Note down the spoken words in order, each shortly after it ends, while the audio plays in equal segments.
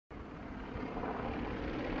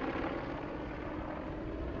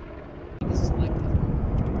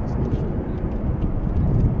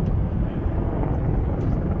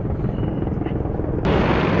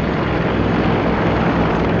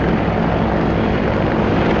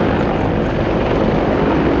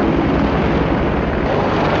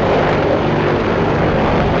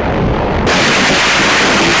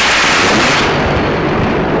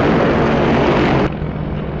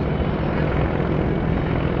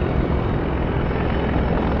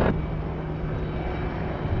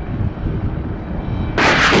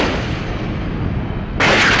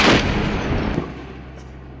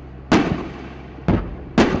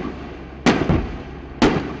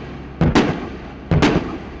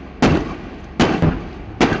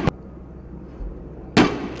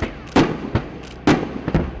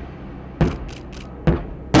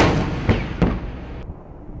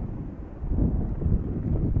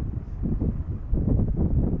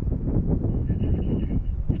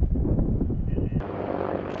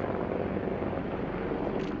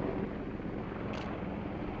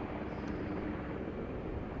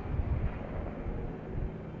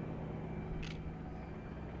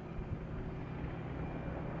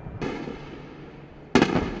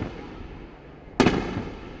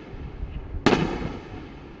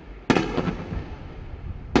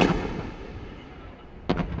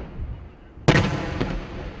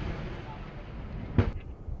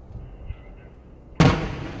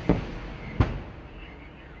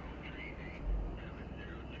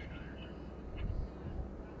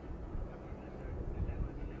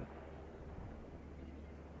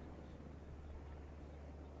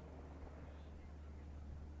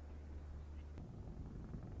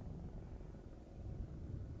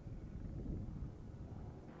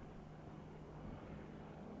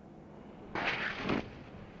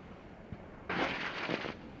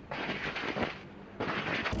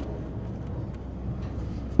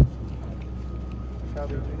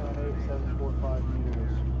Copy, 298.745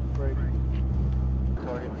 meters. Great.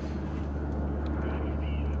 Target.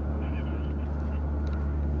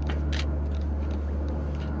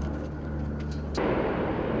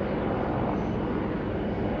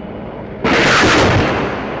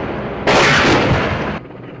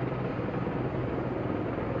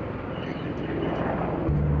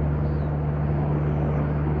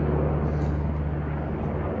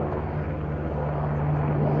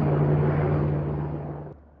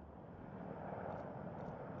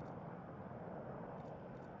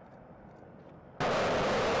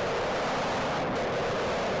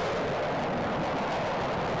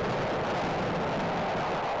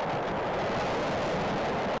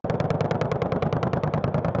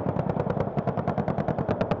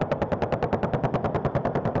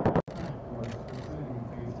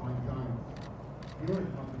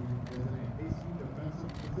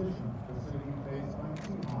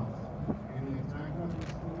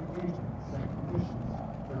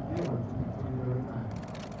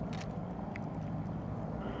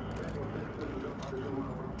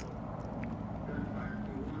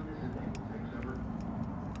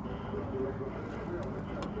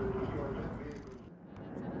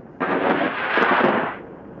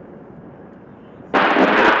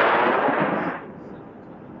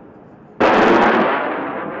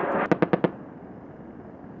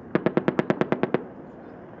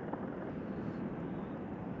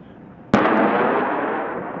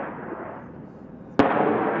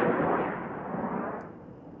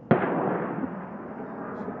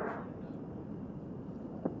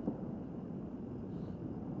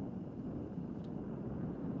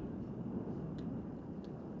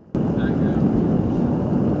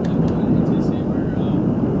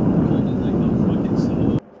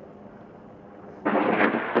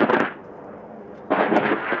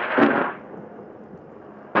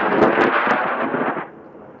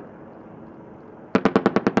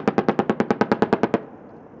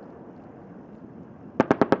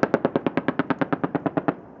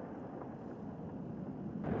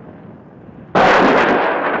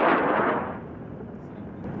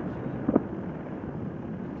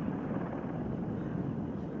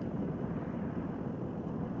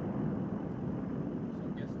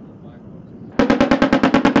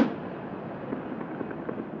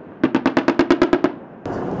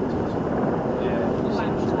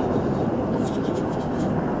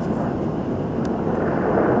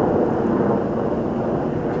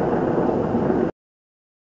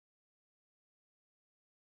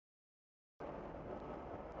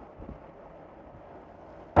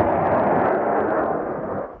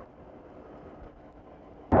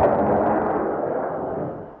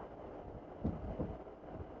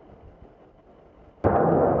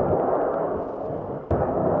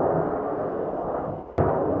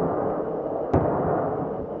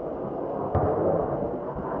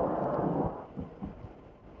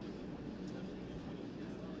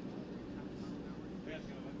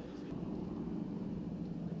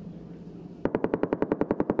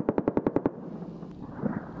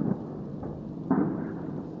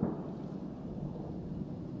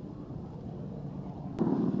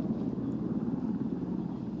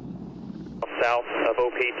 South of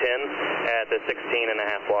OP-10 at the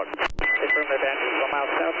 16.5 block. Confirm the band, 1 mile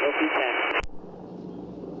south, OP-10.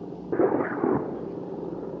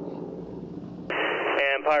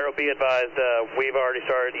 And Pyro, be advised, we've already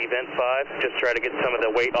started Event 5. Just try to get some of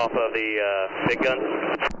the weight off of the big guns.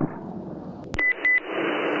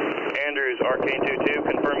 Andrews, Arcane 2-2,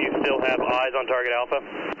 confirm you still have eyes on target Alpha.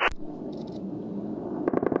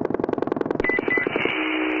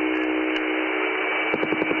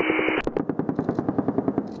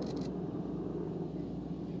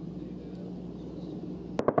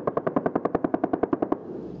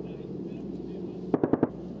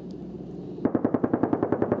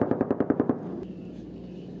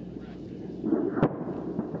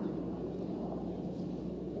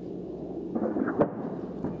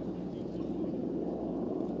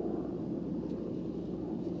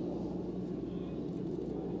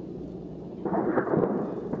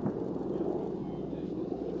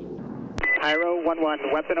 Pyro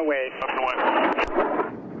 1-1, weapon away. Weapon away.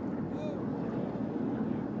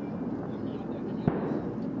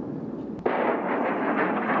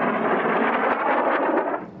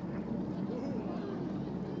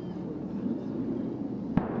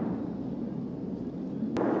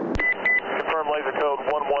 Confirm laser code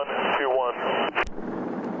 1121.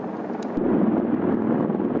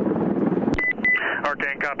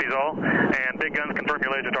 Arcane copies all, and big guns confirm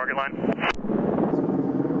your laser target line.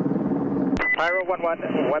 Pyro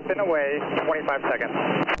 1-1, weapon away, 25 seconds.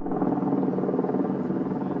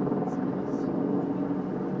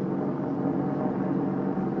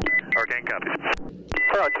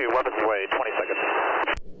 1-2, weapons away, 20 seconds.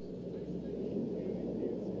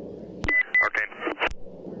 Arcane.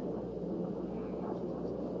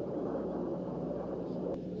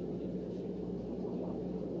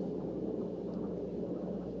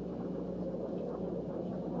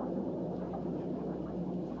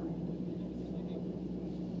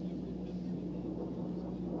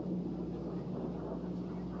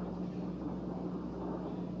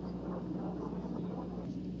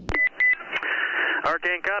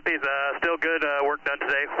 Arcane copies, still good work done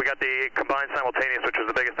today. We got the combined simultaneous, which was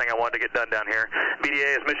the biggest thing I wanted to get done down here.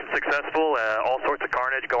 BDA is mission successful, all sorts of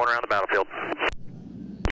carnage going around the battlefield.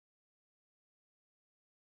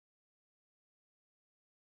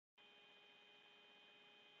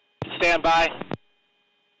 Stand by.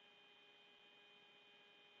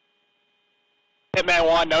 Hitman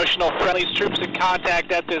 1, notional friendlies troops in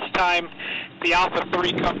contact at this time. The Alpha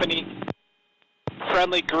 3 company.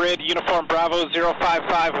 Friendly grid, uniform Bravo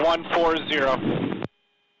 055140.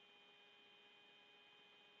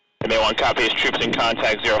 MA1 copies, troops in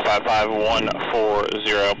contact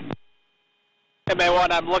 055140.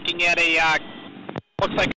 MA1, I'm looking at a,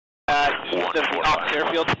 looks like east of the Ox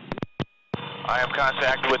airfield. I have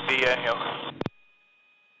contact with the hill.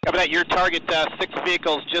 Coming at your target, 6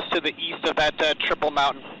 vehicles just to the east of that triple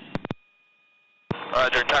mountain.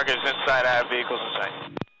 Roger, target is inside, I have vehicles inside.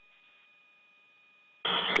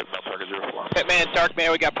 Good, target 04. Hitman,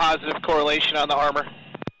 Darkman, we got positive correlation on the armor.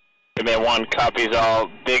 Hitman 1 copies all.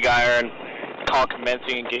 Big Iron, call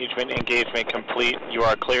commencing engagement. Engagement complete. You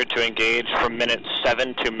are cleared to engage from minute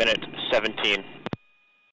 7 to minute 17.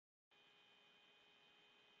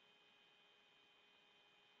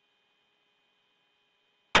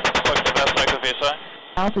 What's the best cycle VSI?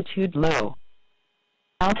 Altitude low.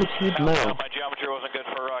 Altitude low. My geometry wasn't good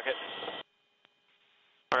for a rocket.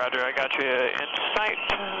 Roger, I got you in sight,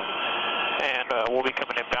 and we'll be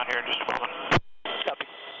coming in down here in just a moment. Copy.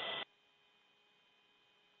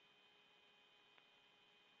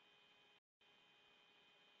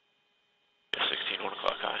 16, 1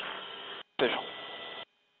 o'clock high. Visual.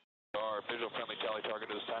 Our visual friendly tally target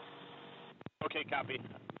at this time. Okay, copy.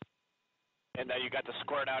 And you got the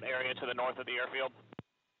squared out area to the north of the airfield?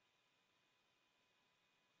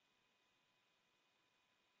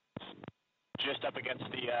 Just up against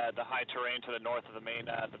the high terrain to the north of the main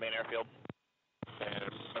airfield.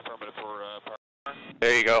 And affirmative for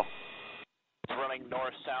There you go. It's running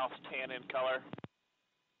north-south, tan in color.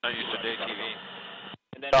 I used a ATV.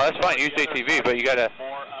 No, that's fine. Use ATV, but you gotta.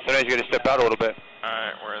 Sometimes you gotta step out a little bit. All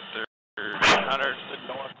right, we're at 300. The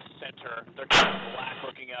north center. They're kind of black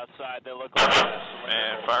looking outside. They look like.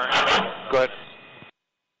 And firing. Go ahead.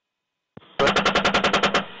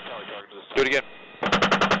 Do it again.